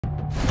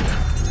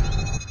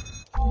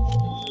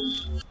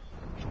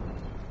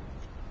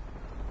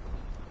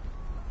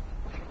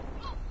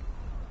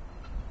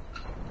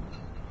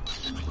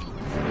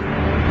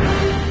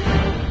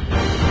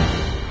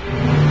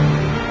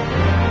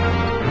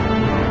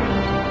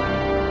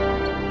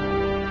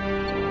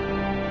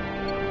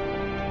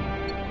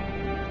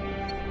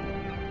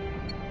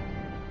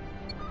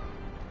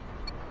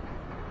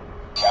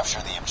Capture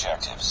the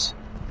objectives.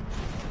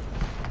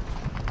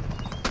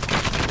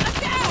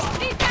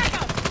 Need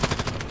backup!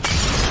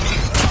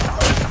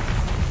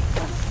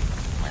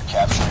 We're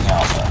capturing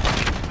Alpha.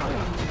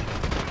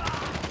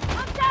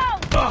 I'm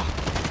down!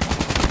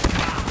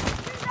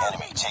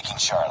 Enemy taking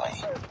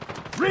Charlie.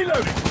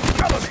 Reloading!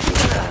 Cover me!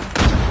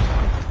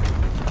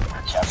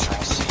 We're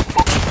capturing C.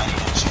 Ready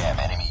to jam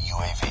enemy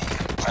UAV.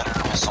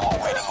 Predator missile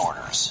awaiting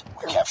orders.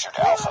 We captured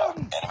Alpha.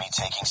 Enemy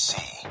taking C.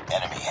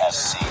 Enemy has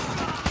C.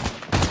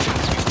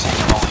 We've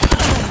taken the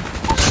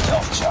lead.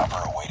 Stealth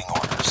chopper awaiting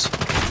orders.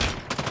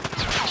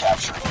 We're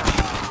capturing B.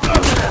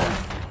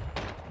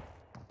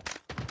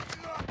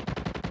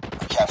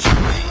 We captured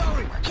B.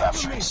 We're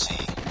capturing C.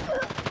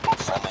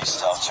 Friendly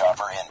stealth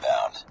chopper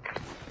inbound.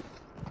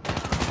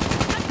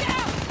 I'm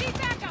down! Need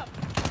backup!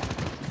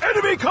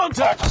 Enemy All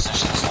contact!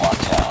 positions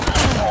locked down.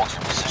 Hold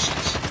your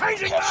positions.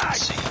 Changing Captured mag!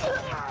 C.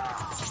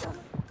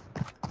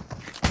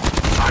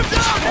 I'm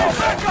down! Need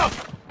backup!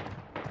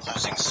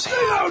 Losing C.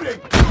 Reloading!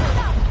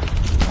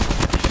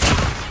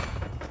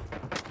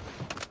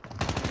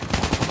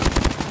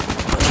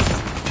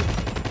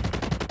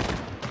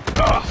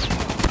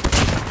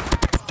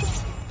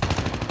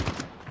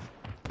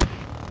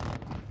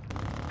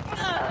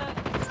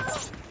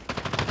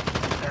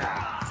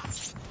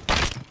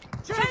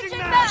 Changing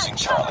Losing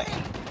Charlie.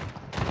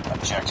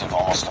 Objective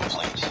almost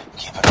complete.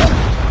 Keep it up.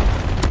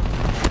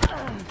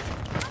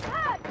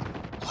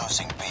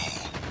 Losing B.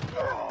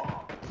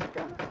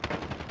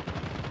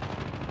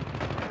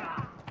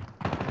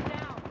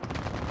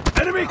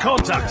 Enemy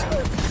contact!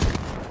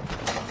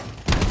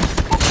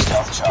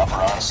 Stealth chopper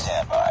on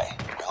standby.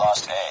 We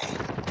lost A.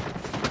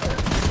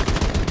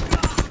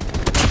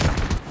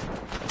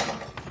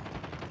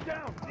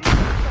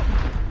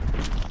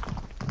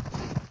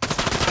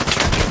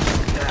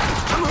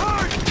 I'm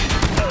hurt!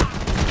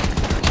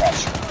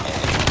 Capture A.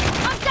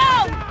 I'm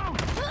down!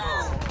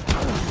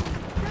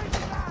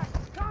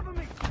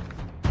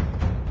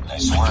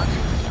 Nice work.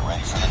 Get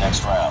ready for the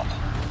next round.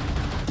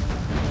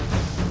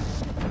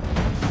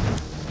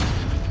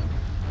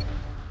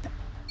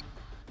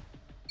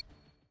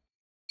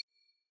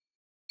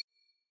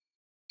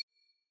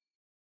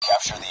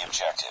 Capture the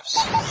objectives.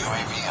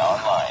 UAV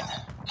online.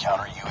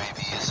 Counter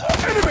UAV is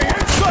up. Enemy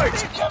in sight!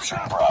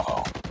 Capturing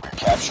Bravo. We're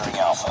capturing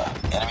Alpha.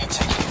 Enemy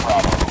taking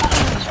Bravo.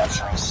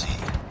 Capturing C.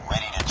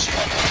 Ready to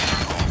jam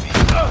enemy UAV.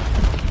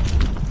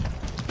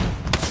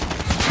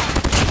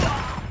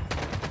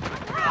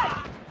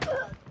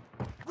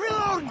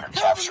 Reload! We're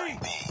capturing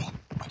B.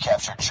 We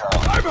captured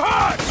Charlie. I'm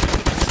hurt!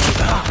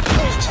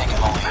 We've taken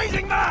the lead.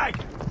 Changing mag!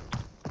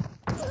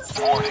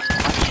 Warning.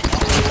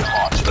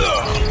 Launched.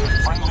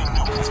 Friendly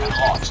nuke has been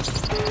launched.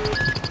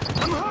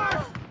 I'm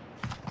hurt!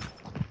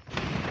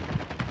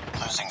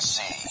 Losing C.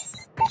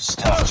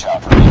 Stealth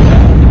chopper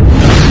inbound.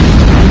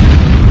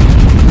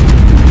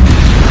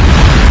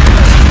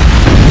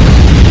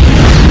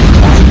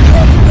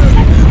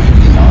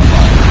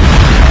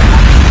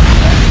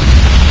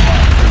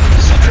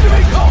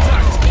 Enemy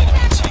contact!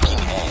 Enemy taking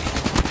A.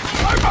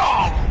 I'm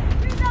on!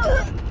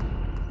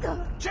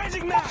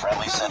 Changing mag!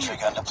 Friendly sentry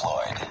gun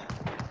deployed.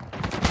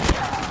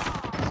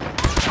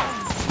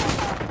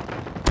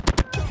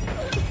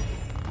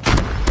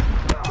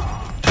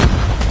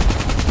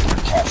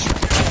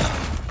 Capturing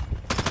A.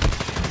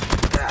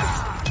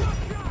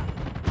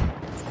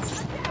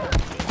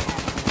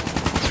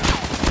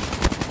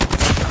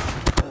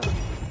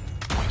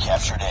 We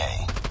captured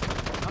A.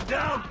 I'm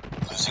down!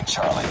 Losing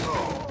Charlie.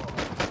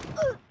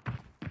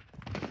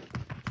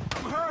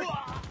 I'm hurt!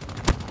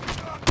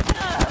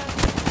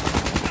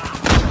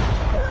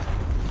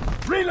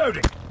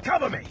 Reloading!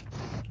 Cover me!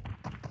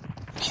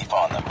 Keep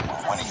on them.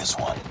 We're winning this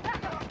one.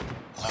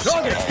 Losing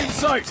Target A. in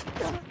sight!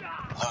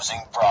 Losing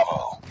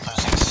Bravo.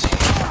 Losing C.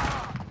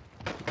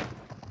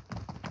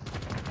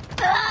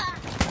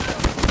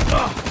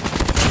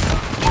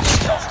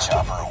 Stealth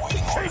chopper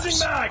awaiting orders. Changing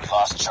mag. We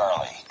lost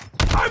Charlie.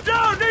 I'm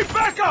down! Need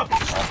backup!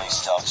 Friendly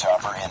stealth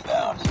chopper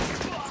inbound.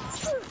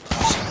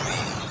 Losing B.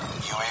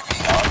 UAV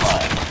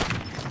online.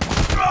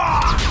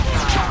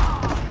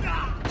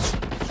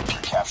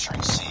 We're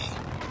capturing C.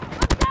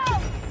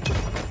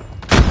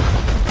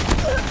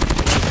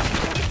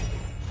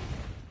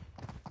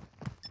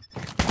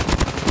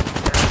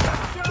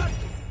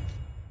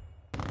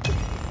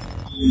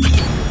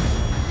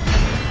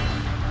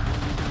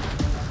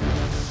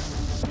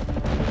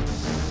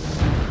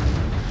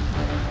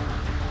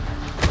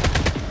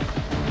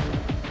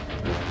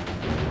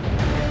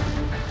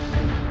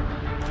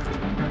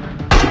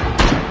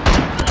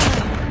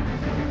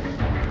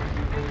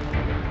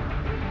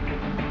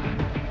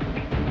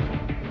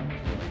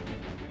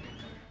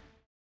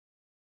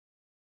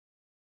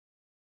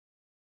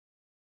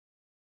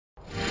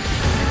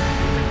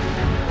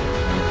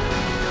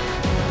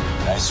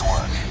 Nice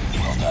work.